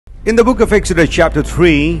In the book of Exodus chapter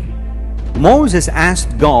 3, Moses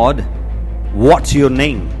asked God, "What's your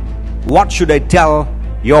name? What should I tell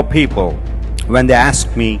your people when they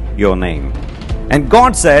ask me your name?" And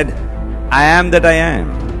God said, "I am that I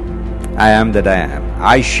am. I am that I am.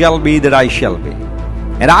 I shall be that I shall be.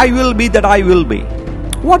 And I will be that I will be."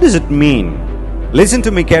 What does it mean? Listen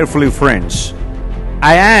to me carefully, friends.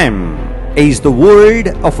 I am is the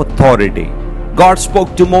word of authority. God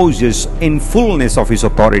spoke to Moses in fullness of his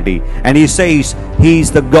authority, and he says he is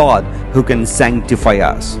the God who can sanctify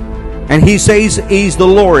us, and he says he is the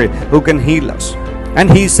Lord who can heal us, and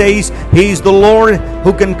he says he is the Lord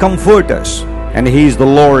who can comfort us, and he is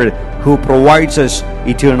the Lord who provides us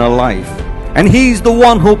eternal life, and he is the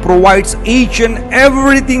one who provides each and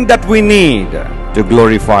everything that we need to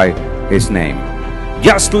glorify his name.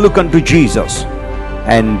 Just look unto Jesus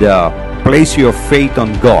and place your faith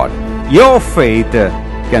on God. Your faith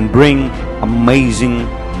can bring amazing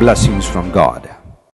blessings from God.